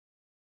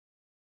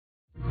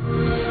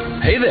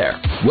Hey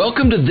there,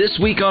 welcome to This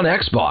Week on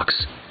Xbox.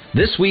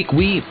 This week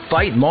we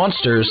fight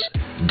monsters,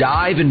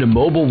 dive into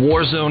mobile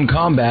Warzone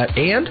combat,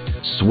 and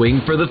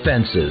swing for the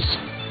fences.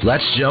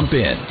 Let's jump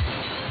in.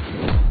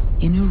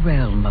 In a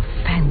realm of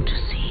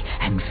fantasy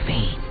and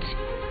fate,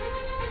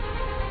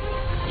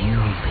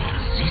 you've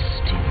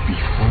existed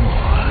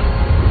before.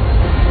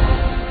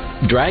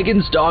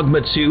 Dragon's Dogma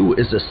 2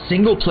 is a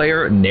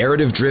single-player,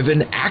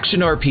 narrative-driven action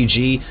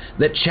RPG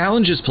that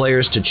challenges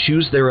players to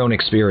choose their own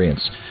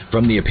experience,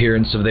 from the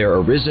appearance of their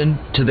arisen,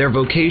 to their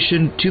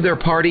vocation, to their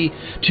party,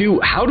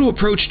 to how to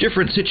approach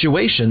different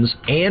situations,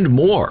 and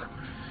more.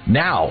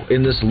 Now,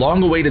 in this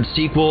long-awaited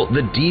sequel,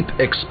 the deep,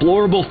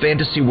 explorable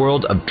fantasy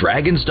world of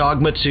Dragon's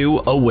Dogma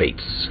 2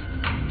 awaits.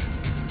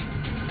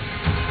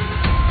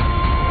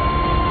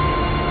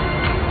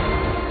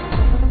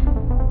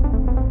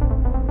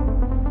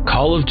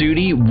 Call of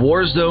Duty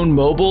Warzone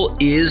Mobile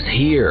is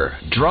here.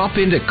 Drop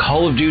into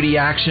Call of Duty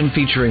action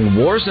featuring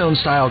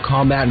Warzone-style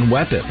combat and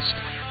weapons.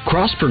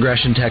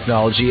 Cross-progression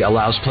technology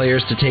allows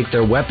players to take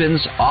their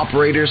weapons,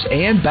 operators,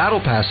 and Battle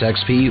Pass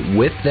XP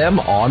with them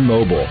on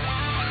mobile.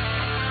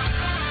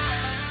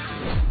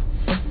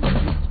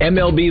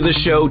 MLB The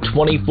Show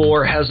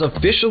 24 has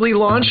officially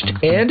launched,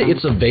 and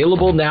it's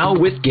available now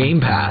with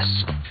Game Pass.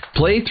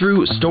 Play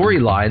through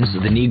Storylines,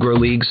 the Negro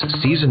Leagues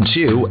Season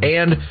 2,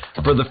 and,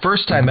 for the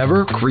first time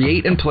ever,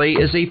 create and play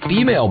as a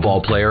female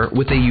ballplayer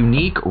with a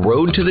unique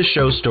Road to the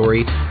Show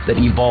story that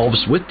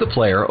evolves with the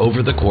player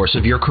over the course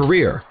of your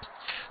career.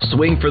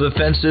 Swing for the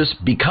fences,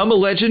 become a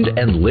legend,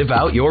 and live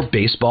out your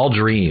baseball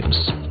dreams.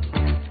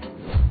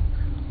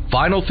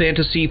 Final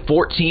Fantasy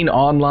XIV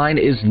Online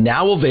is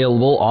now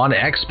available on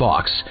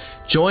Xbox.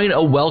 Join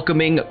a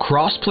welcoming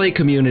cross-play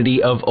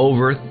community of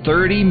over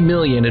 30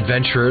 million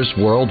adventurers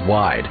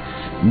worldwide.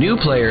 New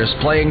players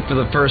playing for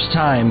the first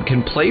time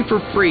can play for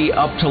free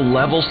up to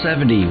level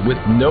 70 with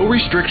no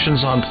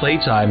restrictions on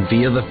playtime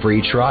via the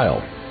free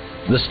trial.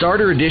 The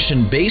Starter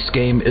Edition base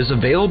game is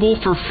available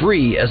for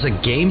free as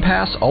a Game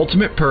Pass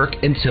Ultimate perk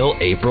until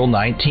April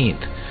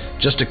 19th.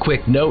 Just a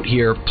quick note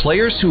here,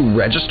 players who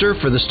register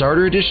for the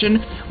Starter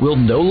Edition will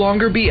no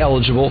longer be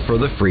eligible for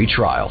the free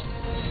trial.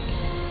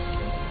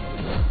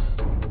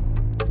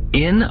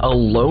 In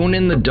Alone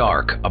in the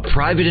Dark, a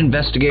private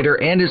investigator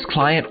and his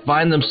client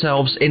find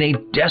themselves in a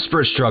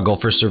desperate struggle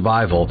for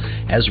survival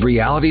as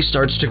reality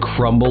starts to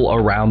crumble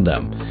around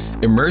them.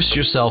 Immerse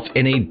yourself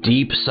in a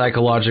deep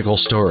psychological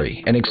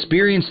story and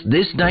experience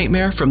this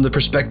nightmare from the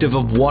perspective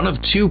of one of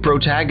two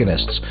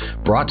protagonists,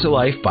 brought to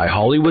life by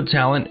Hollywood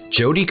talent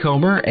Jodie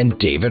Comer and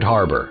David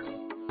Harbour.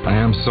 I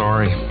am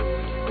sorry.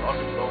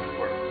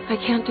 I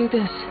can't do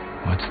this.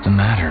 What's the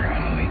matter,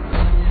 Emily?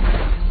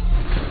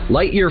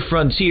 Lightyear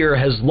Frontier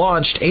has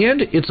launched,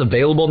 and it's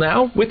available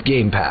now with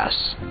Game Pass.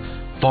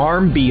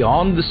 Farm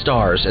beyond the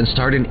stars and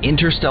start an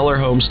interstellar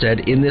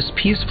homestead in this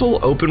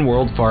peaceful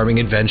open-world farming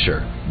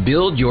adventure.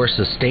 Build your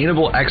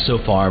sustainable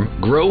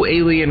exofarm, grow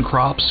alien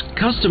crops,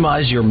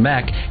 customize your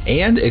mech,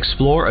 and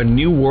explore a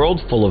new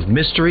world full of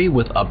mystery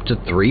with up to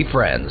 3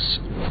 friends.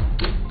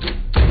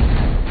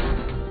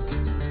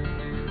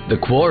 The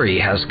Quarry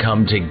has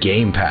come to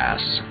Game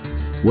Pass.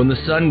 When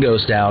the sun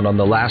goes down on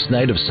the last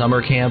night of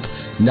summer camp,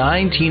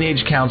 9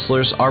 teenage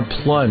counselors are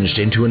plunged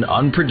into an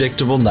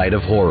unpredictable night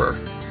of horror.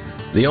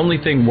 The only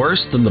thing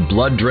worse than the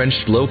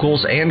blood-drenched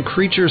locals and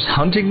creatures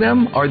hunting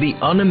them are the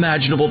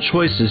unimaginable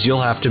choices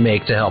you'll have to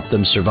make to help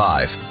them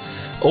survive.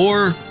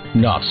 Or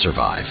not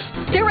survive.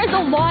 There is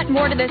a lot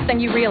more to this than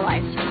you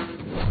realize.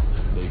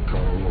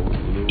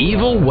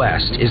 Evil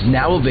West is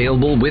now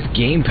available with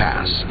Game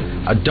Pass.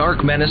 A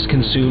dark menace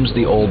consumes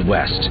the Old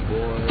West.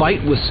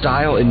 Fight with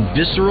style in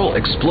visceral,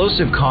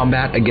 explosive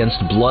combat against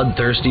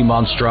bloodthirsty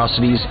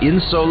monstrosities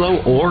in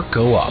solo or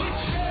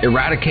co-op.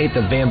 Eradicate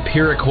the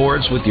vampiric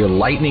hordes with your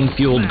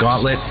lightning-fueled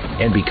gauntlet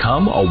and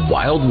become a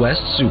Wild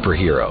West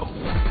superhero.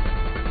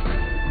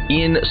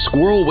 In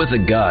Squirrel with a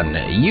Gun,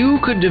 you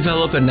could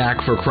develop a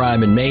knack for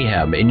crime and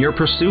mayhem in your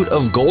pursuit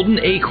of golden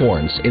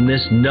acorns in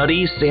this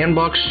nutty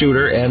sandbox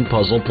shooter and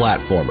puzzle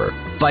platformer.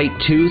 Fight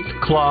tooth,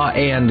 claw,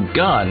 and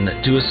gun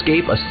to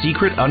escape a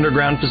secret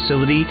underground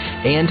facility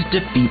and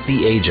defeat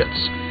the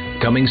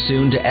agents. Coming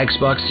soon to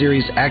Xbox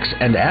Series X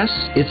and S,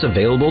 it's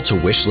available to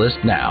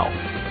wishlist now.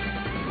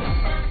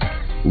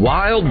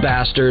 Wild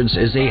Bastards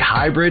is a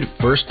hybrid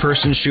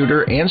first-person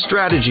shooter and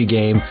strategy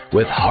game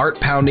with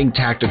heart-pounding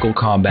tactical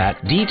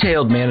combat,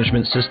 detailed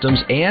management systems,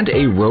 and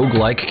a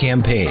roguelike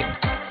campaign.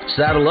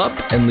 Saddle up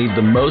and lead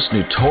the most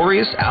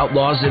notorious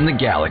outlaws in the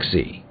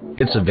galaxy.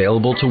 It's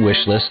available to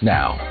wishlist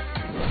now.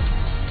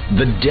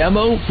 The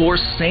demo for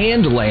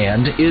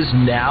Sandland is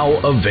now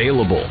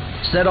available.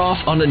 Set off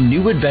on a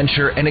new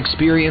adventure and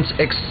experience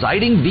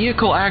exciting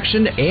vehicle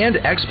action and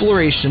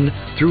exploration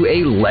through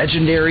a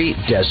legendary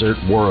desert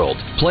world.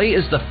 Play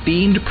as the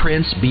Fiend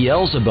Prince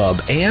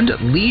Beelzebub and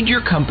lead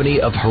your company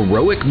of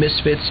heroic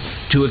misfits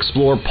to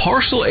explore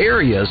partial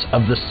areas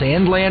of the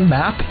Sandland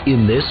map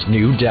in this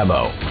new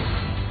demo.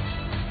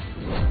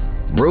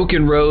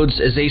 Broken Roads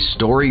is a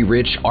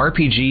story-rich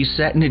RPG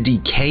set in a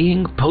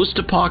decaying,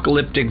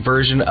 post-apocalyptic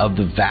version of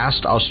the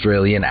vast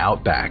Australian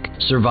outback.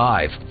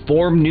 Survive,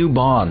 form new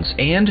bonds,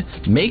 and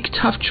make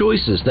tough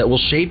choices that will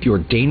shape your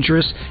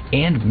dangerous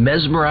and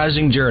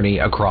mesmerizing journey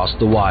across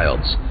the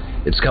wilds.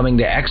 It's coming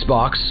to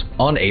Xbox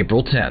on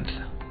April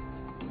 10th.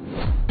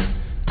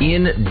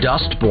 In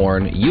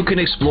Dustborn, you can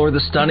explore the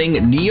stunning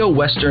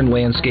neo-Western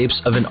landscapes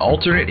of an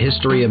alternate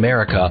history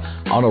America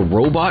on a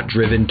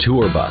robot-driven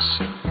tour bus.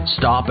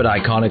 Stop at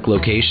iconic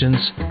locations,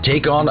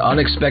 take on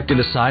unexpected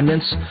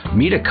assignments,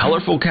 meet a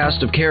colorful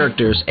cast of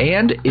characters,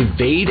 and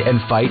evade and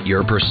fight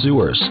your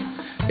pursuers.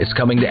 It's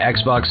coming to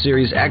Xbox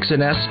Series X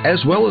and S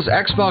as well as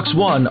Xbox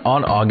One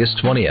on August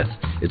 20th.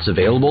 It's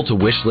available to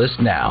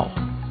wishlist now.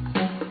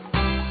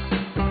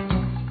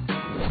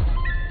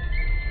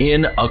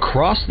 In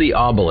Across the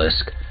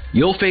Obelisk,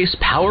 you'll face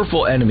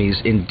powerful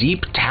enemies in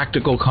deep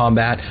tactical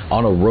combat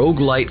on a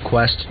roguelite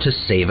quest to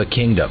save a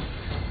kingdom.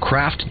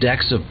 Craft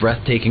decks of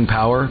breathtaking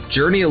power,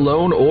 journey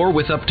alone or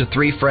with up to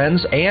 3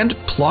 friends, and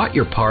plot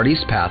your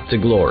party's path to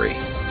glory.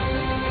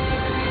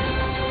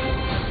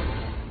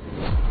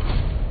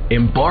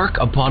 Embark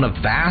upon a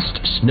vast,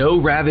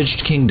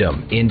 snow-ravaged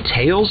kingdom in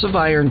Tales of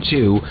Iron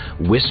 2: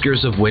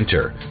 Whiskers of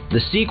Winter,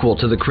 the sequel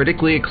to the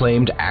critically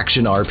acclaimed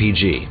action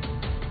RPG.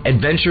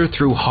 Adventure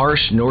through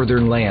harsh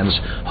northern lands,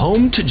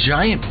 home to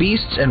giant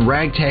beasts and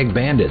ragtag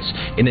bandits,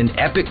 in an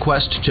epic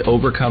quest to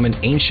overcome an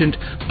ancient,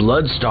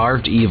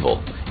 blood-starved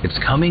evil. It's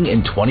coming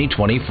in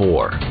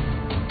 2024.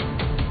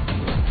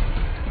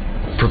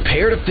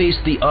 Prepare to face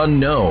the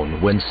unknown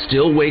when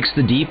Still Wakes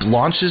the Deep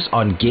launches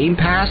on Game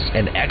Pass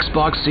and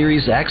Xbox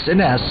Series X and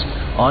S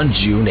on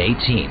June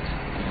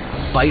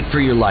 18th. Fight for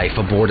your life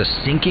aboard a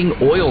sinking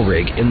oil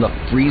rig in the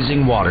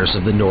freezing waters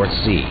of the North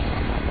Sea.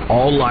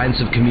 All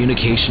lines of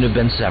communication have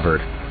been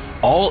severed.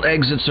 All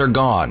exits are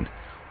gone.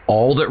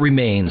 All that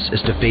remains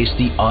is to face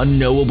the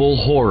unknowable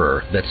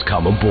horror that's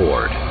come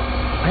aboard.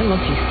 I love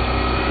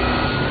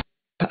you,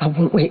 but I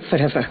won't wait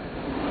forever.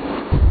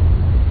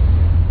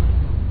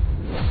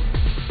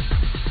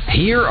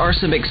 Here are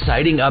some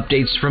exciting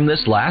updates from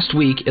this last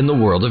week in the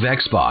world of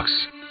Xbox.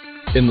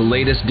 In the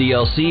latest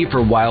DLC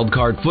for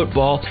Wildcard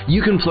Football,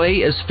 you can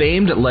play as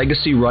famed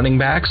legacy running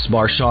backs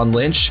Marshawn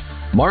Lynch,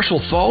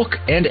 Marshall Faulk,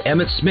 and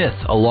Emmitt Smith,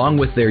 along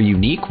with their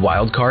unique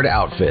wildcard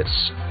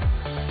outfits.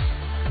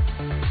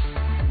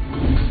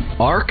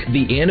 Ark,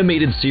 the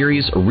animated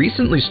series,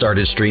 recently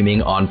started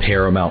streaming on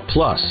Paramount+,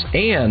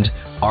 and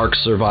Ark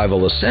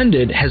Survival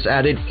Ascended has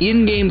added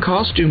in-game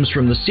costumes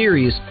from the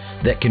series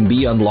that can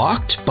be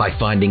unlocked by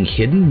finding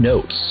hidden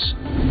notes.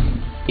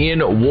 In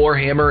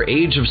Warhammer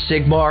Age of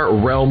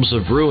Sigmar Realms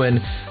of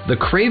Ruin, the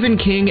Craven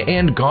King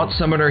and Gaunt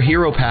Summoner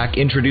Hero Pack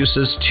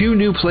introduces 2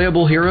 new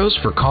playable heroes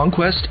for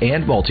Conquest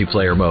and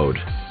multiplayer mode.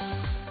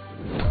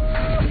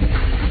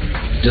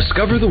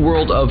 Discover the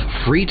world of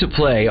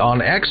free-to-play on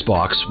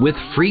Xbox with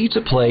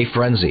Free-to-Play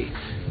Frenzy.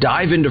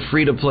 Dive into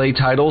free-to-play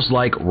titles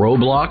like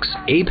Roblox,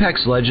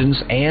 Apex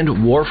Legends, and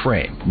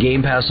Warframe.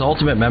 Game Pass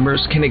Ultimate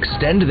members can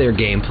extend their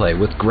gameplay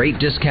with great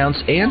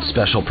discounts and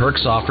special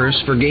perks offers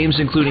for games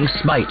including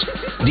Smite,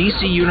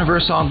 DC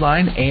Universe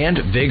Online, and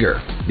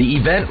Vigor. The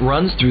event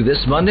runs through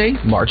this Monday,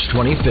 March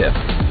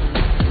 25th.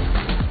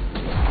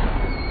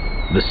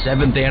 The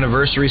 7th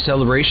anniversary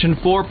celebration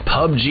for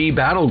PUBG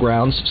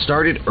Battlegrounds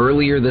started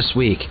earlier this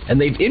week, and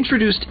they've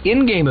introduced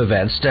in-game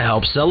events to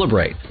help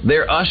celebrate.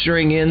 They're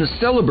ushering in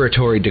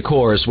celebratory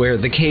decors where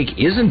the cake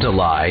isn't a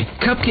lie,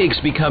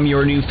 cupcakes become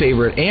your new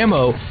favorite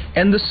ammo,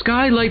 and the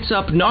sky lights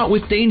up not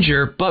with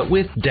danger, but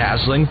with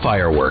dazzling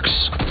fireworks.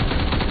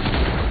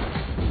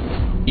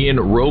 In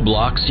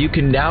Roblox, you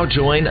can now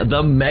join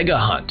the Mega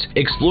Hunt.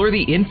 Explore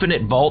the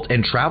Infinite Vault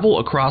and travel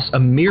across a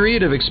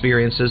myriad of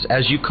experiences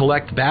as you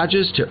collect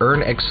badges to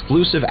earn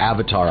exclusive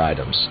avatar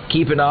items.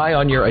 Keep an eye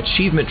on your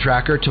achievement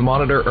tracker to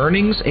monitor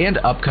earnings and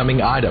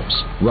upcoming items.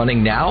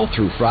 Running now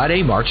through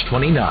Friday, March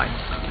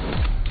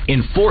 29th.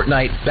 In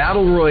Fortnite,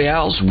 Battle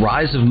Royale's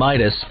Rise of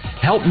Midas,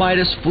 help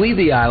Midas flee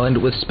the island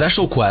with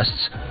special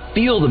quests,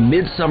 feel the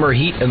midsummer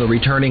heat in the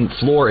returning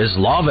Floor is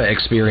Lava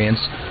experience,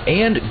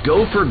 and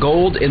go for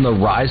gold in the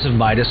Rise of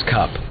Midas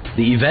Cup.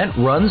 The event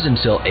runs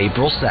until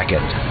April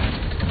 2nd.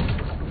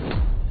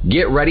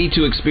 Get ready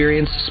to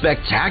experience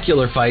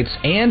spectacular fights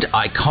and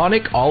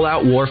iconic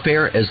all-out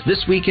warfare as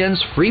this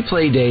weekend's Free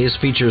Play Days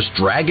features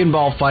Dragon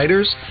Ball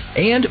FighterZ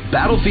and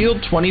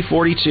Battlefield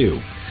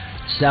 2042.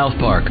 South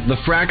Park: The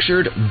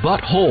Fractured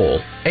But Whole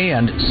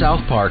and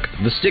South Park: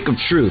 The Stick of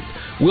Truth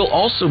will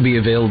also be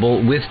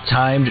available with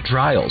timed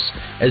trials,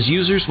 as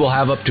users will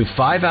have up to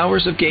 5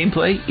 hours of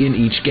gameplay in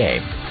each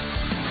game.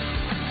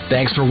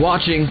 Thanks for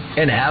watching,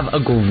 and have a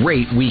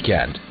great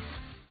weekend.